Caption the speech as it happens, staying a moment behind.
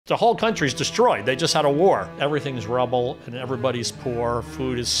The whole country's destroyed. They just had a war. Everything's rubble and everybody's poor.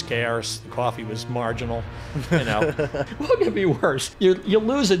 Food is scarce. The coffee was marginal. You know, what could be worse? You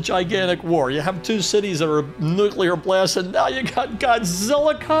lose a gigantic war. You have two cities that are nuclear blasted. And now you got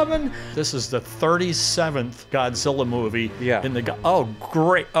Godzilla coming. This is the 37th Godzilla movie. Yeah. Oh,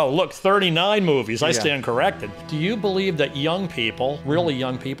 great. Oh, look, 39 movies. I stand corrected. Do you believe that young people, really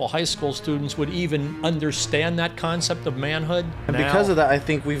young people, high school students, would even understand that concept of manhood? And because of that, I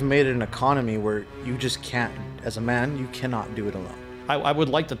think we've made an economy where you just can't, as a man, you cannot do it alone. I would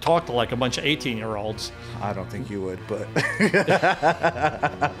like to talk to like a bunch of 18-year-olds. I don't think you would, but...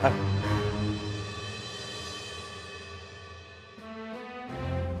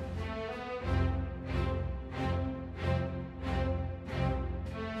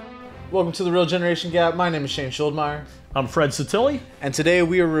 Welcome to The Real Generation Gap. My name is Shane Schuldmeyer. I'm Fred Satilli. And today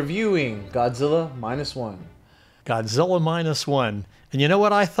we are reviewing Godzilla Minus One. Godzilla Minus One. And you know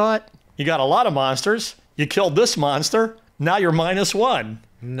what I thought? You got a lot of monsters. You killed this monster. Now you're minus one.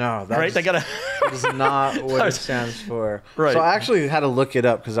 No, that's right? that is not what it stands for. Right. So I actually had to look it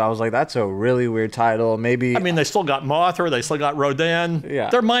up because I was like, that's a really weird title. Maybe. I mean, they still got Mothra. They still got Rodan. Yeah.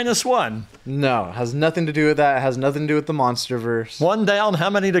 They're minus one. No, it has nothing to do with that. It has nothing to do with the MonsterVerse. One down. How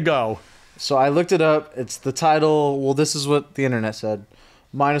many to go? So I looked it up. It's the title. Well, this is what the internet said.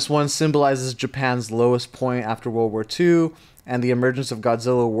 Minus one symbolizes Japan's lowest point after World War II, and the emergence of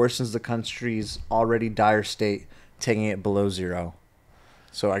Godzilla worsens the country's already dire state, taking it below zero.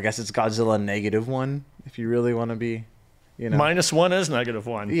 So I guess it's Godzilla -1, if you really want to be, you know. Minus one is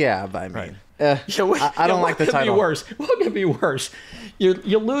 -1. Yeah, but I mean, right. I don't like the title. What could be worse? You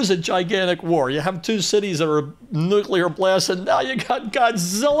lose a gigantic war. You have two cities that are nuclear blasted. And now you got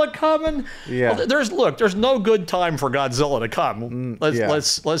Godzilla coming. Yeah. Well, there's no good time for Godzilla to come.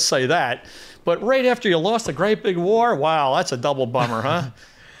 Let's say that. But right after you lost a great big war, wow, that's a double bummer, huh?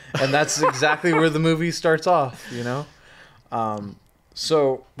 And that's exactly where the movie starts off, you know.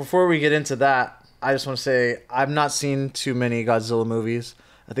 So before we get into that, I just want to say I've not seen too many Godzilla movies.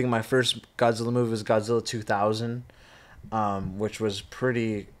 I think my first Godzilla movie was Godzilla 2000, which was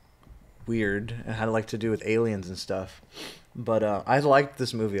pretty weird and had like to do with aliens and stuff. But I liked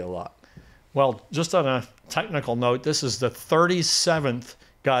this movie a lot. Well, just on a technical note, this is the 37th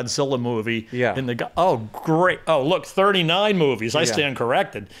Godzilla movie. Yeah. Oh, great. Oh, look, 39 movies. I stand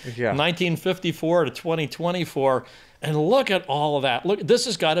corrected. Yeah. 1954 to 2024. And look at all of that. Look, this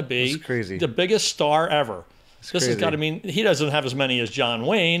has got to be the biggest star ever. This has got to mean he doesn't have as many as John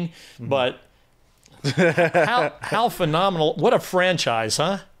Wayne, but how phenomenal. What a franchise,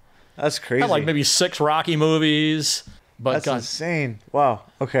 huh? That's crazy. Had like maybe 6 Rocky movies. But that's insane. Wow.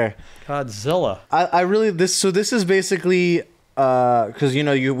 Okay. Godzilla. I really this is basically because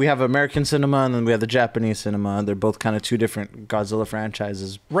we have American cinema and then we have the Japanese cinema. They're both kind of two different Godzilla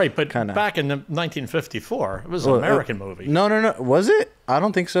franchises. Right, but back in 1954, it was an American movie. No. Was it? I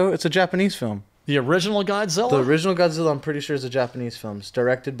don't think so. It's a Japanese film. The original Godzilla? The original Godzilla, I'm pretty sure, is a Japanese film. It's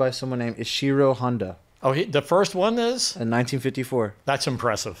directed by someone named Ishiro Honda. Oh, the first one is? In 1954. That's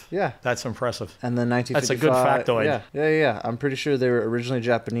impressive. Yeah. That's impressive. And then 1955. That's a good factoid. Yeah. I'm pretty sure they were originally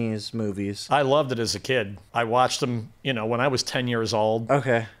Japanese movies. I loved it as a kid. I watched them, when I was 10 years old.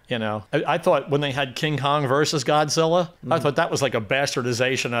 Okay. I thought when they had King Kong versus Godzilla, I thought that was like a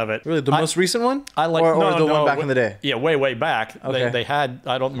bastardization of it. Really? The most recent one? I like or the one back in the day? Yeah, way back. Okay. They had,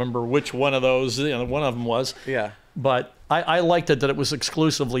 I don't remember which one of those, one of them was. Yeah. But I liked it that it was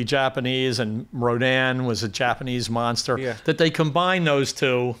exclusively Japanese and Rodan was a Japanese monster. Yeah. That they combine those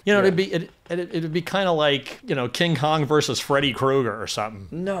two. It'd be kind of like King Kong versus Freddy Krueger or something.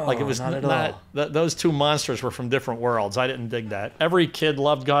 No, like it was not at all. Those two monsters were from different worlds. I didn't dig that. Every kid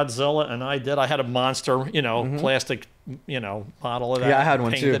loved Godzilla, and I did. I had a monster, plastic, model of that. Yeah, I had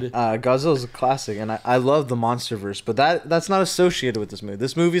one painted. too. Godzilla's a classic, and I love the MonsterVerse, but that's not associated with this movie.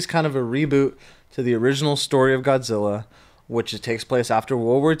 This movie is kind of a reboot to the original story of Godzilla, which it takes place after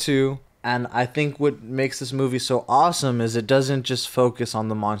World War II. And I think what makes this movie so awesome is it doesn't just focus on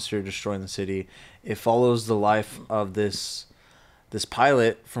the monster destroying the city. It follows the life of this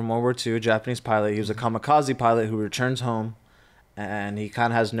pilot from World War II, a Japanese pilot. He was a kamikaze pilot who returns home, and he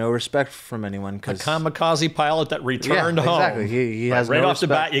kind of has no respect from anyone. A kamikaze pilot that returned home. Exactly. He has right no off the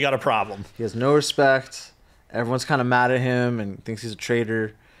bat, you got a problem. He has no respect. Everyone's kind of mad at him and thinks he's a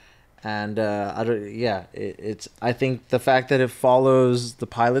traitor. And I think the fact that it follows the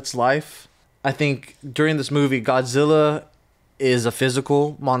pilot's life. I think during this movie, Godzilla is a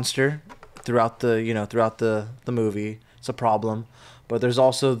physical monster throughout the movie. It's a problem. But there's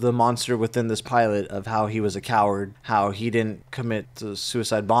also the monster within this pilot of how he was a coward, how he didn't commit the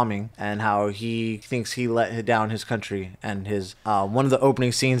suicide bombing, and how he thinks he let down his country. And his one of the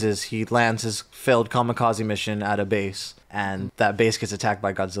opening scenes is he lands his failed kamikaze mission at a base, and that base gets attacked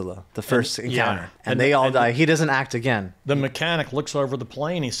by Godzilla. The first encounter. And they all die. He doesn't act again. The mechanic looks over the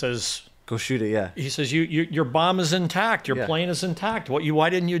plane. He says, go shoot it, yeah. He says, your bomb is intact. Your plane is intact. Why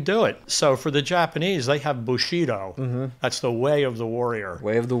didn't you do it? So for the Japanese, they have Bushido. That's the way of the warrior.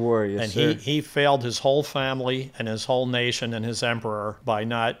 Way of the warrior, yes, and he failed his whole family and his whole nation and his emperor by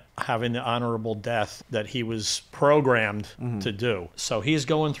not having the honorable death that he was programmed to do. So he's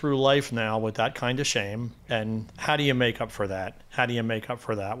going through life now with that kind of shame. And how do you make up for that? How do you make up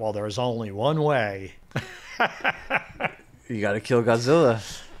for that? Well, there's only one way. You got to kill Godzilla.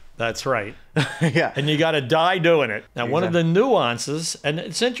 That's right. Yeah. And you got to die doing it. Now, one of the nuances, and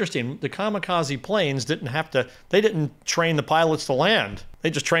it's interesting, the kamikaze planes they didn't train the pilots to land.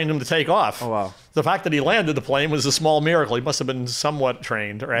 They just trained them to take off. Oh, wow. The fact that he landed the plane was a small miracle. He must have been somewhat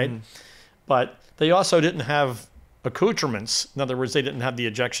trained, right? But they also didn't have accoutrements. In other words, they didn't have the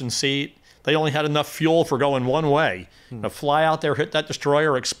ejection seat. They only had enough fuel for going one way. To fly out there, hit that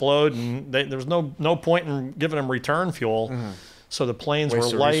destroyer, explode, and there was no point in giving them return fuel. So the planes were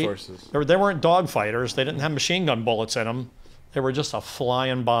light. They weren't dogfighters. They didn't have machine gun bullets in them. They were just a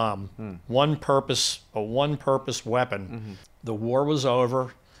flying bomb. A one-purpose weapon. The war was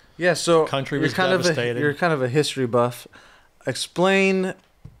over. Yeah, so country was devastated. You're kind of a history buff. Explain,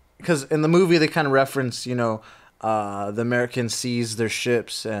 because in the movie they kind of reference, the Americans seized their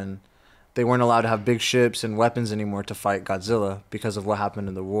ships and they weren't allowed to have big ships and weapons anymore to fight Godzilla because of what happened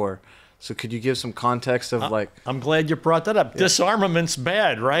in the war. So could you give some context of I'm glad you brought that up. Yeah. Disarmament's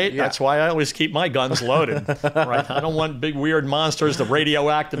bad, right? Yeah. That's why I always keep my guns loaded, right? I don't want big weird monsters, the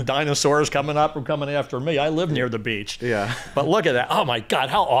radioactive dinosaurs coming after me. I live near the beach. Yeah. But look at that. Oh my God,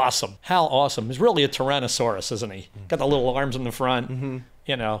 how awesome. How awesome. He's really a Tyrannosaurus, isn't he? Got the little arms in the front,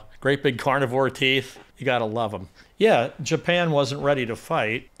 great big carnivore teeth. You gotta love him. Yeah, Japan wasn't ready to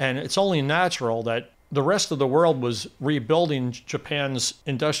fight, and it's only natural that the rest of the world was rebuilding Japan's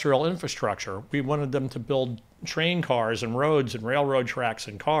industrial infrastructure. We wanted them to build train cars and roads and railroad tracks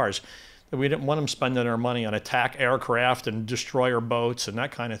and cars. We didn't want them spending their money on attack aircraft and destroyer boats and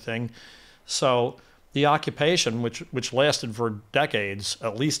that kind of thing. So the occupation, which lasted for decades,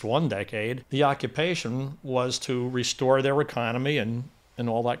 at least one decade, the occupation was to restore their economy and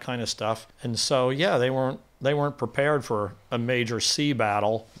all that kind of stuff. And so, yeah, they weren't prepared for a major sea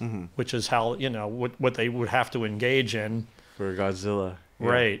battle, which is how, what they would have to engage in. For Godzilla. Yeah.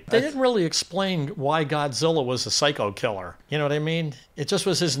 Right. They didn't really explain why Godzilla was a psycho killer. You know what I mean? It just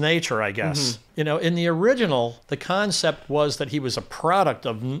was his nature, I guess. In the original, the concept was that he was a product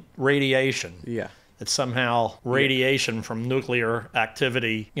of radiation. Yeah. That somehow radiation from nuclear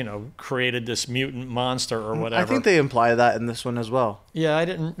activity, created this mutant monster or whatever. I think they imply that in this one as well. Yeah, I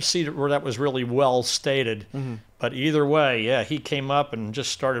didn't see where that was really well stated. But either way, yeah, he came up and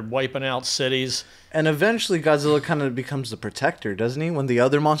just started wiping out cities. And eventually Godzilla kind of becomes the protector, doesn't he? When the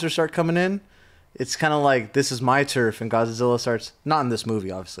other monsters start coming in, it's kind of like, this is my turf, and Godzilla starts, not in this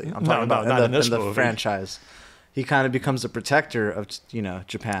movie, obviously. I'm talking about in the franchise. He kind of becomes the protector of,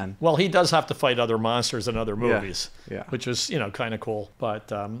 Japan. Well, he does have to fight other monsters in other movies, yeah. Which is, kind of cool.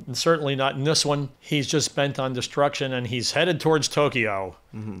 But certainly not in this one. He's just bent on destruction, and he's headed towards Tokyo,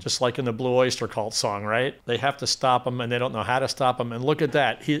 just like in the Blue Oyster Cult song, right? They have to stop him, and they don't know how to stop him. And look at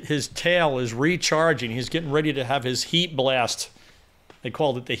that. His tail is recharging. He's getting ready to have his heat blast. They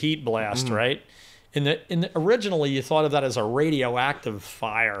called it the heat blast, right? Originally, you thought of that as a radioactive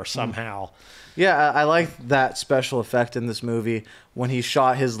fire somehow. Yeah, I like that special effect in this movie. When he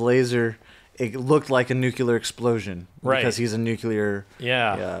shot his laser, it looked like a nuclear explosion. Right. Because he's a nuclear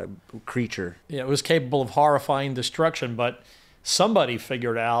creature. Yeah, it was capable of horrifying destruction, but somebody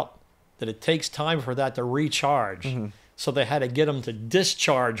figured out that it takes time for that to recharge. So they had to get him to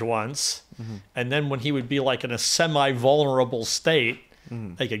discharge once, and then when he would be like in a semi-vulnerable state,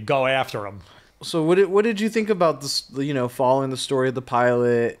 they could go after him. So what did you think about this? Following the story of the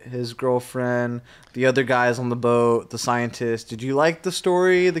pilot, his girlfriend, the other guys on the boat, the scientist. Did you like the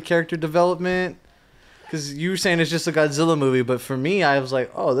story, the character development? Because you were saying it's just a Godzilla movie, but for me, I was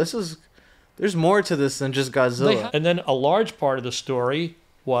like, oh, there's more to this than just Godzilla. And then a large part of the story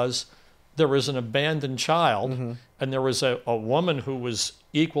was there was an abandoned child, and there was a woman who was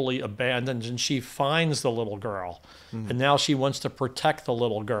equally abandoned, and she finds the little girl, and now she wants to protect the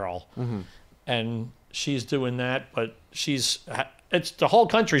little girl. And she's doing that, but the whole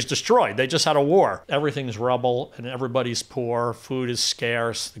country's destroyed. They just had a war. Everything's rubble, and everybody's poor. Food is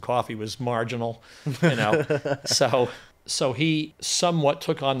scarce. The coffee was marginal, So So he somewhat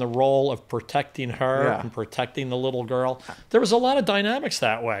took on the role of protecting her Yeah. and protecting the little girl. There was a lot of dynamics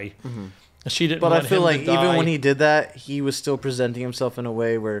that way. She didn't But want I feel him like to die. even when he did that, he was still presenting himself in a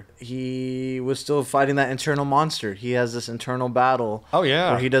way where he was still fighting that internal monster. He has this internal battle. Oh,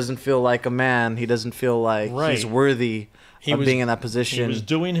 yeah. Where he doesn't feel like a man. He doesn't feel like he's Right. worthy of was- being in that position. He was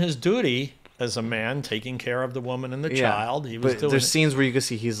doing his duty as a man, taking care of the woman and the child. He was but doing there's it. scenes where you can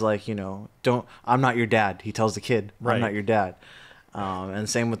see he's like, I'm not your dad. He tells the kid, Right. I'm not your dad. And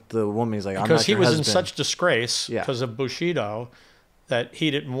same with the woman. He's like, I'm Because not he your was husband. in such disgrace Yeah. because of Bushido that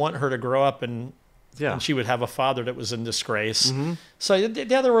he didn't want her to grow up and she would have a father that was in disgrace. So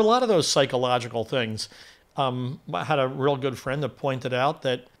yeah, there were a lot of those psychological things. I had a real good friend that pointed out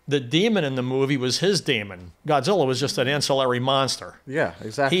that the demon in the movie was his demon. Godzilla was just an ancillary monster. Yeah,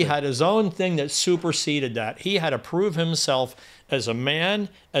 exactly. He had his own thing that superseded that. He had to prove himself as a man,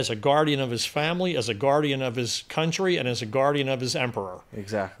 as a guardian of his family, as a guardian of his country, and as a guardian of his emperor.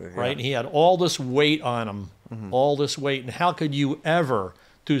 Exactly. Yeah. Right? He had all this weight on him, all this weight. And how could you ever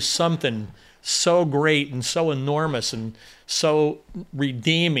do something so great and so enormous and so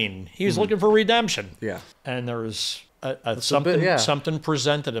redeeming? He was looking for redemption. Yeah. And there was yeah. something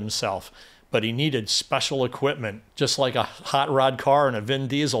presented himself, but he needed special equipment, just like a hot rod car in a Vin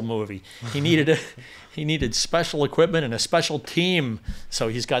Diesel movie. He needed special equipment and a special team. So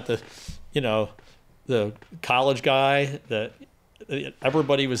he's got the college guy that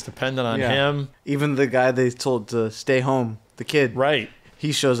everybody was dependent on him. Even the guy they told to stay home, the kid. Right.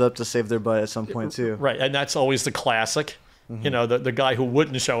 He shows up to save their butt at some point too. Right. And that's always the classic. The guy who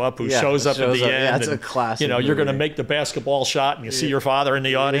wouldn't show up, who shows up at the end. Yeah, that's and, a classic. you're going to make the basketball shot, and you see your father in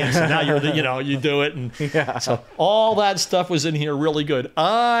the audience, and now you do it, and so all that stuff was in here really good.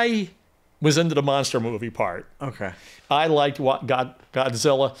 I was into the monster movie part. Okay. I liked what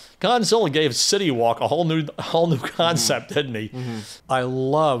Godzilla. Godzilla gave City Walk a whole new concept, didn't he? I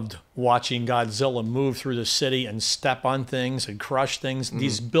loved watching Godzilla move through the city and step on things and crush things.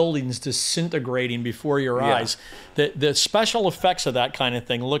 These buildings disintegrating before your eyes. The special effects of that kind of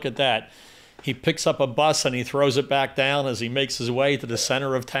thing. Look at that. He picks up a bus and he throws it back down as he makes his way to the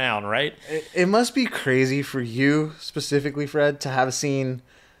center of town. Right? It must be crazy for you specifically, Fred, to have seen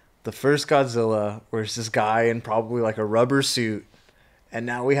the first Godzilla, where it's this guy in probably like a rubber suit, and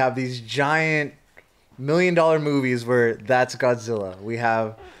now we have these giant $1 million movies where that's Godzilla. We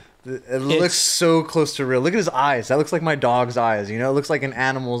have it looks so close to real. Look at his eyes. That looks like my dog's eyes. It looks like an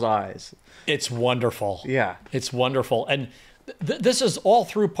animal's eyes. It's wonderful. Yeah, it's wonderful, and this is all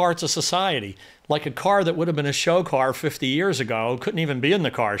through parts of society. Like a car that would have been a show car 50 years ago couldn't even be in the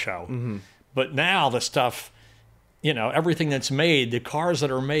car show, but now the stuff. Everything that's made, the cars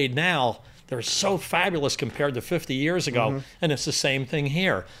that are made now, they're so fabulous compared to 50 years ago. And it's the same thing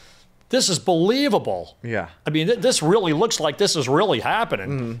here. This is believable. Yeah. I mean, this really looks like this is really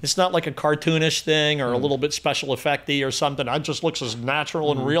happening. It's not like a cartoonish thing or a little bit special effecty or something. It just looks as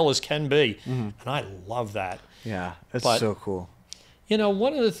natural and real as can be. And I love that. Yeah, it's But, so cool.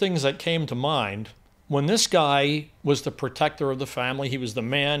 One of the things that came to mind, when this guy was the protector of the family, he was the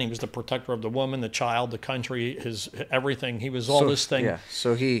man, he was the protector of the woman, the child, the country, his everything. He was all this thing. Yeah,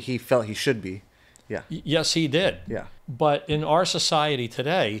 so he felt he should be. Yeah. Yes, he did. Yeah. But in our society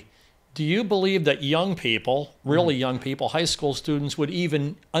today, do you believe that young people, really young people, high school students, would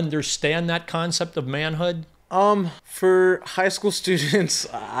even understand that concept of manhood? For high school students,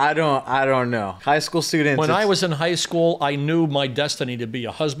 I don't know. High school students. When I was in high school, I knew my destiny to be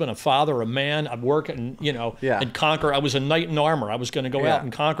a husband, a father, a man. I'd work and and conquer. I was a knight in armor. I was going to go out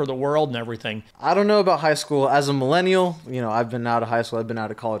and conquer the world and everything. I don't know about high school. As a millennial, I've been out of high school. I've been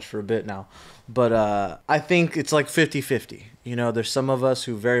out of college for a bit now. But I think it's like 50-50. There's some of us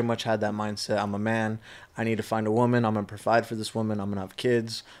who very much had that mindset. I'm a man. I need to find a woman. I'm going to provide for this woman. I'm going to have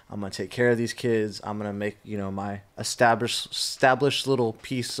kids. I'm going to take care of these kids. I'm going to make, my established little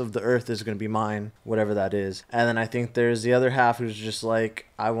piece of the earth is going to be mine, whatever that is. And then I think there's the other half who's just like,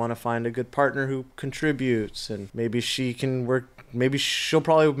 I want to find a good partner who contributes, and maybe she can work. Maybe she'll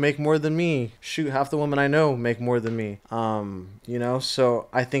probably make more than me. Shoot, half the women I know make more than me. So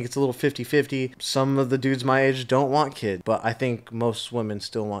I think it's a little 50-50. Some of the dudes my age don't want kids, but I think most women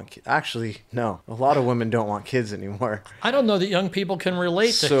still want kids. Actually, no. A lot of women don't want kids anymore. I don't know that young people can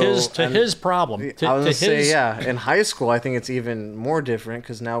relate to his problem. I was going to say, yeah. In high school, I think it's even more different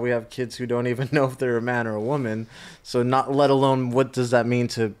because now we have kids who don't even know if they're a man or a woman. So not let alone what does that mean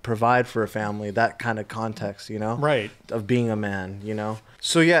to provide for a family, that kind of context, Right. Of being a man,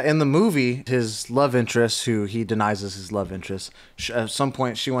 So yeah, in the movie, his love interest, who he denies is his love interest, at some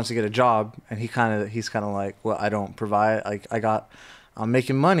point she wants to get a job, and he's kind of like, well, I don't provide. I'm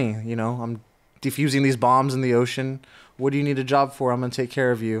making money, I'm defusing these bombs in the ocean. What do you need a job for? I'm going to take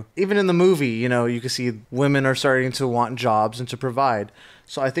care of you. Even in the movie, you know, you can see women are starting to want jobs and to provide.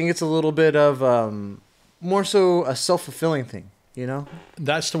 So I think it's a little bit of more so a self-fulfilling thing, you know?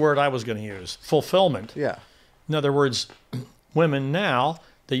 That's the word I was going to use. Fulfillment. Yeah. In other words, women now,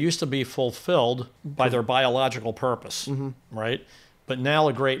 they used to be fulfilled by their biological purpose, right? But now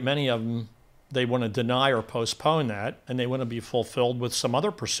a great many of them, they want to deny or postpone that, and they want to be fulfilled with some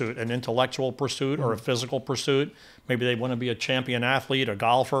other pursuit, an intellectual pursuit or a physical pursuit. Maybe they want to be a champion athlete, a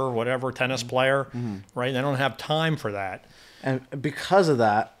golfer, whatever, tennis player, right? They don't have time for that. And because of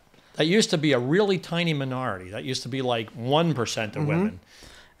that... That used to be a really tiny minority. That used to be like 1% of women.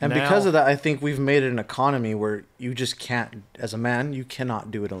 And now, because of that, I think we've made it an economy where you just can't, as a man, you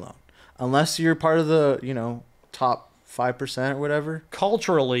cannot do it alone. Unless you're part of the, you know, top 5% or whatever.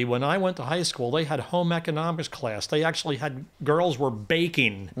 Culturally, when I went to high school, they had home economics class. They actually had, girls were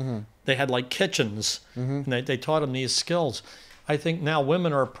baking. They had like kitchens, and they taught them these skills. I think now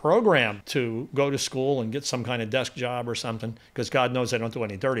women are programmed to go to school and get some kind of desk job or something, because God knows they don't do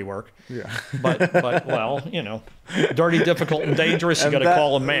any dirty work. Yeah. But well, you know, dirty, difficult, and dangerous, you got to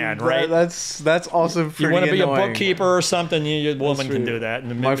call a man, right? That's also pretty You want to be annoying. a bookkeeper or something, your woman can do that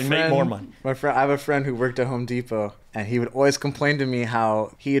and make more money. I have a friend who worked at Home Depot, and he would always complain to me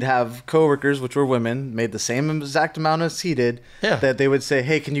how he'd have coworkers, which were women, made the same exact amount as he did, that they would say,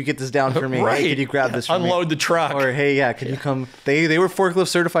 hey, can you get this down for me? Right. Hey, can you grab this for me? Unload the truck. Or, hey, yeah, can you come? They were forklift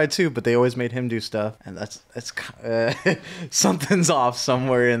certified too, but they always made him do stuff. And that's something's off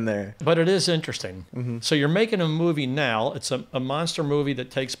somewhere in there. But it is interesting. So you're making a movie now. It's a monster movie that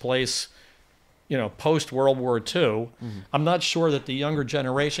takes place, you know, post World War II. I'm not sure that the younger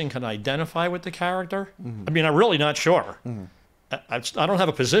generation can identify with the character. I mean, I'm really not sure. I don't have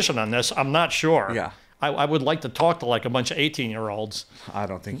a position on this. I'm not sure. Yeah. I would like to talk to like a bunch of 18-year-olds. I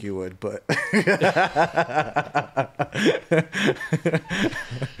don't think you would, but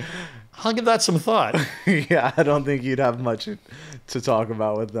I'll give that some thought. yeah, I don't think you'd have much to talk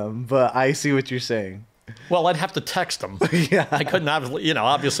about with them. But I see what you're saying. Well, I'd have to text them. Yeah. I couldn't obviously, you know,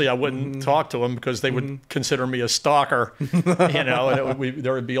 obviously I wouldn't talk to them because they would consider me a stalker, you know, and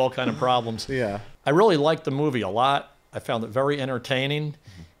there would be all kind of problems. Yeah. I really liked the movie a lot. I found it very entertaining.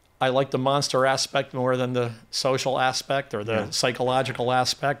 I like the monster aspect more than the social aspect or the psychological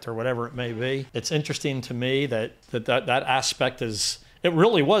aspect or whatever it may be. It's interesting to me that aspect is, it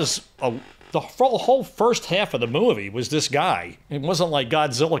really was the whole first half of the movie was this guy. It wasn't like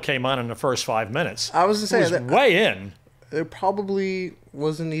Godzilla came on in the first 5 minutes. I was going to say it was that way in. It probably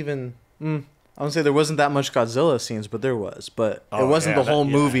wasn't even. I would say there wasn't that much Godzilla scenes, but there was. But it wasn't the whole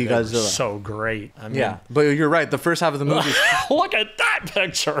movie Godzilla. So great. I mean, but you're right. The first half of the movie. Look at that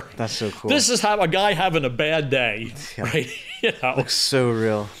picture. That's so cool. This is how a guy having a bad day, right? You know, looks so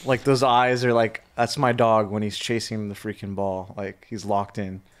real. Like those eyes are like, that's my dog when he's chasing the freaking ball. Like he's locked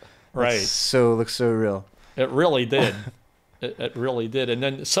in. Right. Looks so real. It really did. It really did. And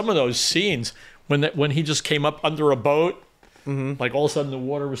then some of those scenes when he just came up under a boat. Like all of a sudden the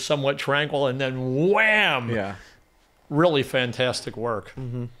water was somewhat tranquil, and then wham! Yeah, really fantastic work.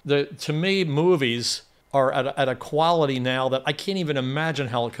 To me, movies are at a quality now that I can't even imagine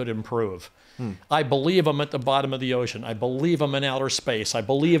how it could improve. I believe I'm at the bottom of the ocean. I believe I'm in outer space. I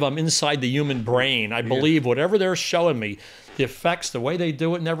believe I'm inside the human brain. I believe whatever they're showing me, the effects, the way they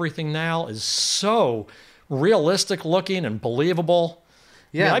do it, and everything now is so realistic looking and believable.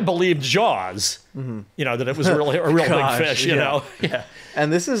 Yeah, I mean, I believed Jaws, you know, that it was really a real big fish, you know. Yeah. And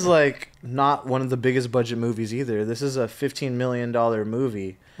this is like not one of the biggest budget movies either. This is a $15 million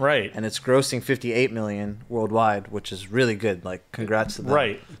movie. Right. And it's grossing $58 million worldwide, which is really good. Like, congrats to them.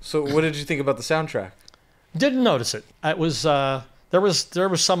 Right. So what did you think about the soundtrack? Didn't notice it. It was there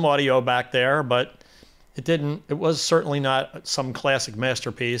was some audio back there, but it was certainly not some classic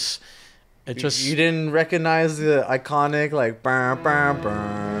masterpiece. It just, you didn't recognize the iconic like burr, burr,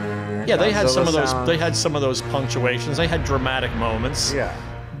 burr, yeah, they had some of those sound. they had some of those punctuations. They had dramatic moments. Yeah.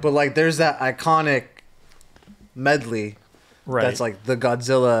 But like there's that iconic medley that's like the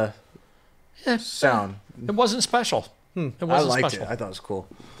Godzilla sound. It wasn't special. It wasn't I liked special. it. I thought it was cool.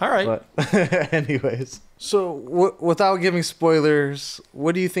 All right. But anyways, so without giving spoilers,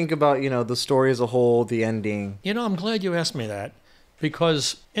 what do you think about, you know, the story as a whole, the ending? You know, I'm glad you asked me that,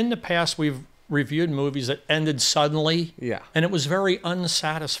 because in the past we've reviewed movies that ended suddenly, and it was very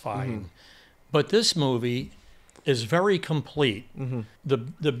unsatisfying. But this movie is very complete.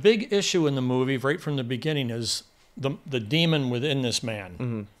 The big issue in the movie right from the beginning is the demon within this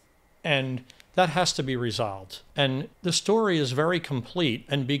man. And that has to be resolved. And the story is very complete.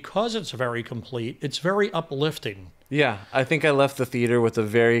 And because it's very complete, it's very uplifting. Yeah, I think I left the theater with a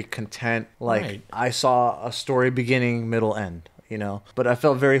very content, like, Right. I saw a story beginning, middle, end, you know? But I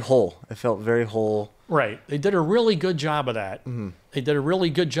felt very whole. It felt very whole. Right. They did a really good job of that. They did a really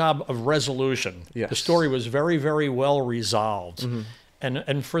good job of resolution. Yes. The story was very, very well resolved.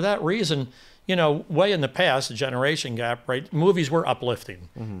 And for that reason, you know, way in the past, the generation gap, right, movies were uplifting.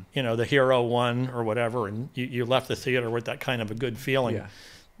 You know, the hero won or whatever, and you left the theater with that kind of a good feeling. Yeah.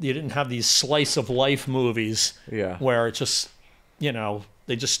 You didn't have these slice of life movies Yeah. where it just, you know,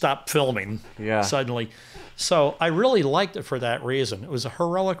 they just stopped filming Yeah. suddenly. So I really liked it for that reason. It was a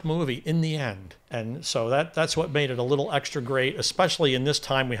heroic movie in the end. And so that's what made it a little extra great, especially in this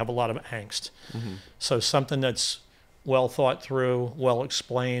time we have a lot of angst. So something that's well thought through, well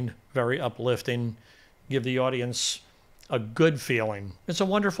explained, very uplifting, give the audience a good feeling. It's a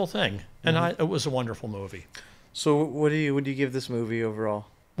wonderful thing. And it was a wonderful movie. So what do you give this movie overall?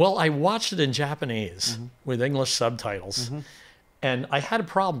 Well, I watched it in Japanese with English subtitles. And I had a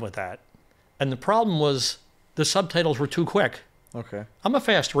problem with that. And the problem was the subtitles were too quick. Okay. I'm a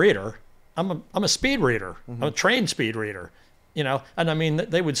fast reader. I'm a speed reader. I'm a trained speed reader. You know, and I mean,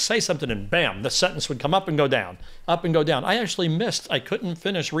 they would say something and bam, the sentence would come up and go down, up and go down. I actually I couldn't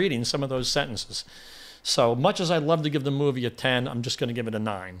finish reading some of those sentences. So much as I'd love to give the movie a 10, I'm just going to give it a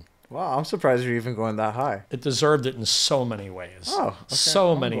 9. Wow, I'm surprised you're even going that high. It deserved it in so many ways. Oh, okay.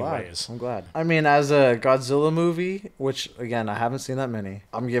 So I'm many glad. ways. I'm glad. I mean, as a Godzilla movie, which again I haven't seen that many,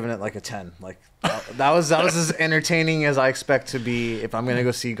 I'm giving it like a 10. Like that was as entertaining as I expect to be if I'm gonna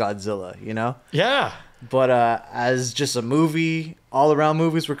go see Godzilla. You know. Yeah. But as just a movie, all around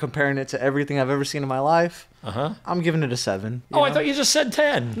movies, we're comparing it to everything I've ever seen in my life. I'm giving it a 7. Oh, I thought you just said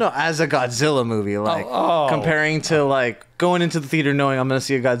 10. No, as a Godzilla movie, like Oh. comparing to like going into the theater knowing I'm gonna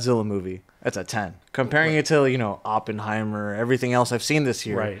see a Godzilla movie, that's a 10. Comparing it to, you know, Oppenheimer, everything else I've seen this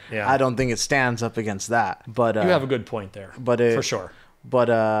year, Right, yeah. I don't think it stands up against that. But You have a good point there. For sure. But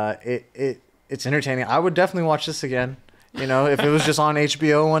it's entertaining. I would definitely watch this again. You know, if it was just on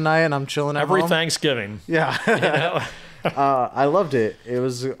HBO one night and I'm chilling at Every home. Thanksgiving. Yeah. You know? I loved it. It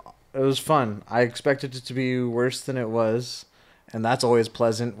was fun. I expected it to be worse than it was, and that's always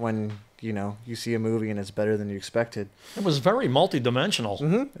pleasant when, you know, you see a movie and it's better than you expected. It was very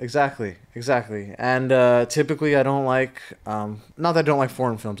multidimensional. Exactly. And typically I don't like, not that I don't like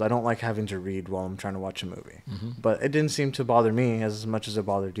foreign films, I don't like having to read while I'm trying to watch a movie. But it didn't seem to bother me as much as it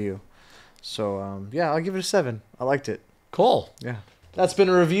bothered you. So, yeah, I'll give it a 7. I liked it. Cool. Yeah. That's been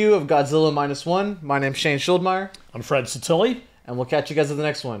a review of Godzilla Minus One. My name's Shane Schildmeyer. I'm Fred Satilli. And we'll catch you guys at the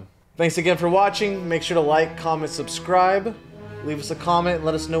next one. Thanks again for watching. Make sure to like, comment, subscribe. Leave us a comment and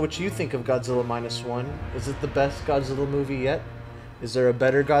let us know what you think of Godzilla Minus One. Is it the best Godzilla movie yet? Is there a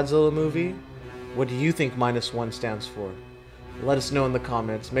better Godzilla movie? What do you think Minus One stands for? Let us know in the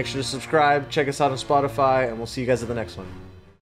comments. Make sure to subscribe, check us out on Spotify, and we'll see you guys at the next one.